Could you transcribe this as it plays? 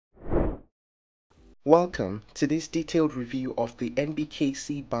Welcome to this detailed review of the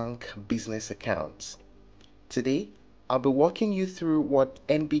NBKC Bank Business Account. Today, I'll be walking you through what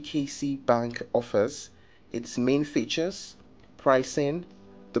NBKC Bank offers, its main features, pricing,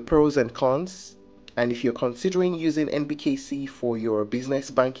 the pros and cons, and if you're considering using NBKC for your business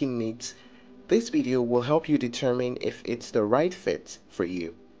banking needs, this video will help you determine if it's the right fit for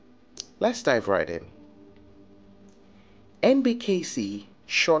you. Let's dive right in. NBKC,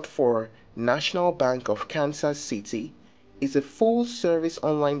 short for National Bank of Kansas City, is a full-service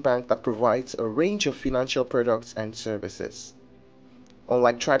online bank that provides a range of financial products and services.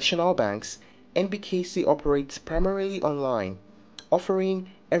 Unlike traditional banks, NBKC operates primarily online, offering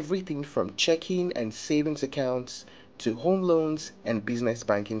everything from checking and savings accounts to home loans and business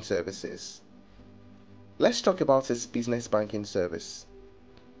banking services. Let's talk about its business banking service.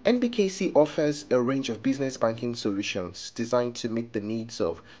 NBKC offers a range of business banking solutions designed to meet the needs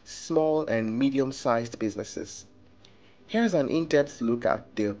of small and medium-sized businesses. Here's an in-depth look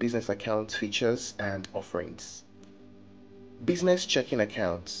at their business account features and offerings. Business checking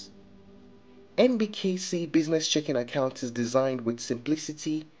accounts. NBKC Business Checking Account is designed with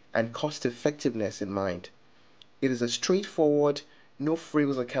simplicity and cost-effectiveness in mind. It is a straightforward,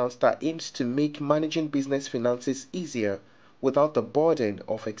 no-frills account that aims to make managing business finances easier without the burden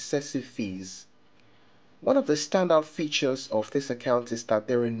of excessive fees. One of the standout features of this account is that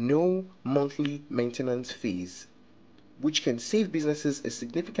there are no monthly maintenance fees, which can save businesses a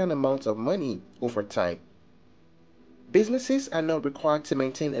significant amount of money over time. Businesses are not required to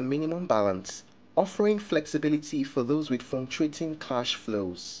maintain a minimum balance, offering flexibility for those with fluctuating cash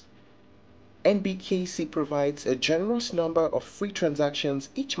flows. NBKC provides a generous number of free transactions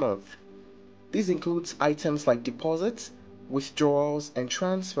each month. This includes items like deposits, withdrawals, and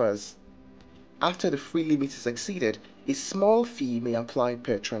transfers. After the free limit is exceeded, a small fee may apply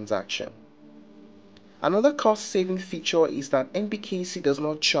per transaction. Another cost-saving feature is that NBKC does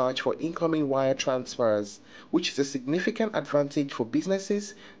not charge for incoming wire transfers, which is a significant advantage for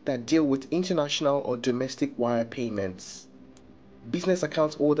businesses that deal with international or domestic wire payments. Business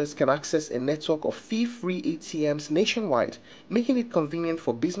account holders can access a network of fee-free ATMs nationwide, making it convenient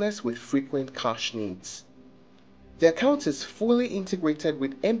for business with frequent cash needs. The account is fully integrated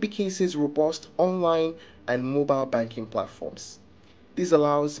with NBKC's robust online and mobile banking platforms. This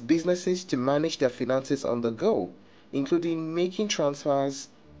allows businesses to manage their finances on the go, including making transfers,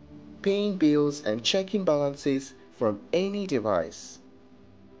 paying bills, and checking balances from any device.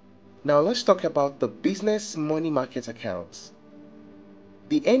 Now let's talk about the Business Money Market Account.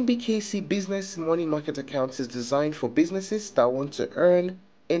 The NBKC Business Money Market Account is designed for businesses that want to earn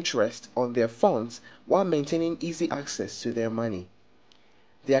interest on their funds while maintaining easy access to their money.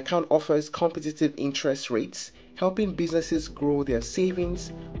 The account offers competitive interest rates, helping businesses grow their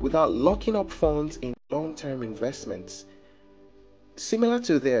savings without locking up funds in long-term investments. Similar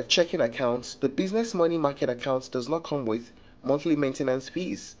to their checking accounts, the Business Money Market Account does not come with monthly maintenance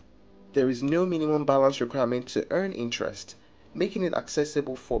fees. There is no minimum balance requirement to earn interest, making it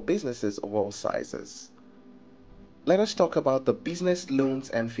accessible for businesses of all sizes. Let us talk about the business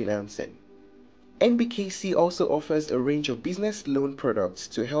loans and financing. NBKC also offers a range of business loan products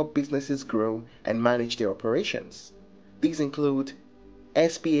to help businesses grow and manage their operations. These include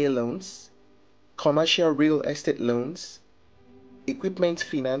SBA loans, commercial real estate loans, equipment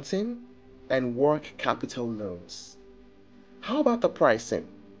financing, and work capital loans. How about the pricing?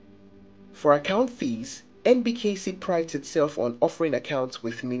 For account fees, NBKC prides itself on offering accounts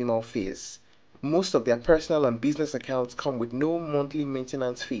with minimal fees. Most of their personal and business accounts come with no monthly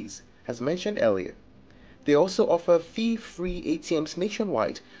maintenance fees, as mentioned earlier. They also offer fee-free ATMs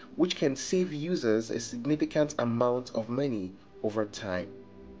nationwide, which can save users a significant amount of money over time.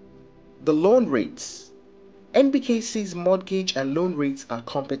 The loan rates. NBKC's mortgage and loan rates are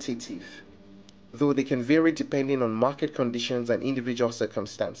competitive, though they can vary depending on market conditions and individual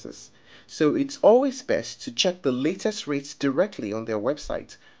circumstances. So it's always best to check the latest rates directly on their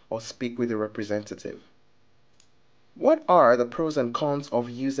website or speak with a representative. What are the pros and cons of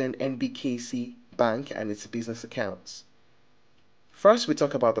using NBKC Bank and its business accounts? First, we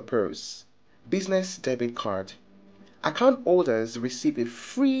talk about the pros. Business debit card. Account holders receive a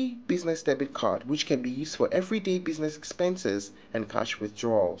free business debit card which can be used for everyday business expenses and cash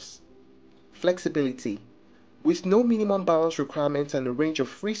withdrawals. Flexibility. With no minimum balance requirements and a range of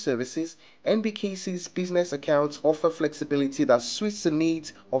free services, NBKC's business accounts offer flexibility that suits the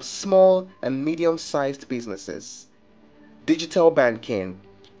needs of small and medium-sized businesses. Digital banking.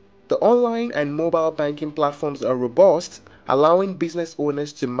 The online and mobile banking platforms are robust, allowing business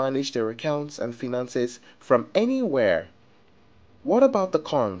owners to manage their accounts and finances from anywhere. What about the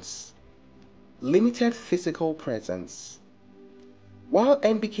cons? Limited physical presence. While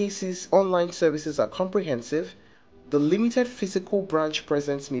NBKC's online services are comprehensive, the limited physical branch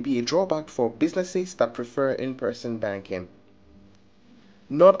presence may be a drawback for businesses that prefer in-person banking.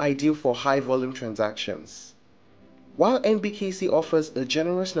 Not ideal for high-volume transactions. While NBKC offers a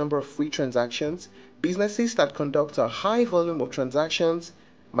generous number of free transactions, businesses that conduct a high volume of transactions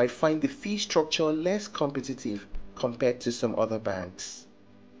might find the fee structure less competitive compared to some other banks.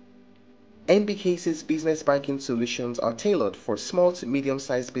 NBKC's business banking solutions are tailored for small to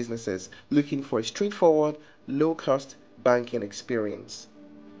medium-sized businesses looking for a straightforward, low-cost banking experience.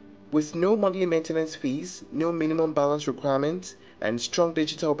 With no monthly maintenance fees, no minimum balance requirements, and strong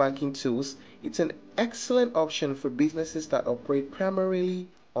digital banking tools, it's an excellent option for businesses that operate primarily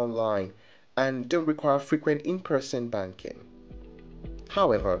online and don't require frequent in-person banking.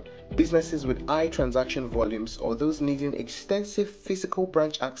 However, businesses with high transaction volumes or those needing extensive physical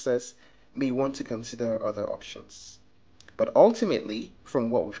branch access may want to consider other options. But ultimately, from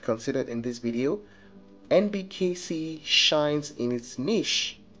what we've considered in this video, NBKC shines in its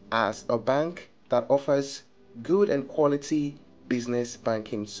niche as a bank that offers good and quality business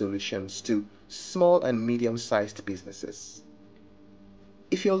banking solutions to small and medium-sized businesses.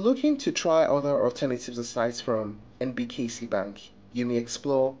 If you're looking to try other alternatives aside from NBKC Bank, you may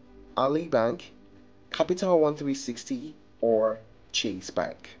explore Ali Bank, Capital One 360, or Chase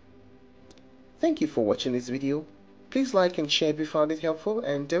Bank. Thank you for watching this video. Please like and share if you found it helpful,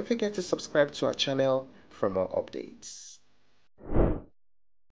 and don't forget to subscribe to our channel for more updates.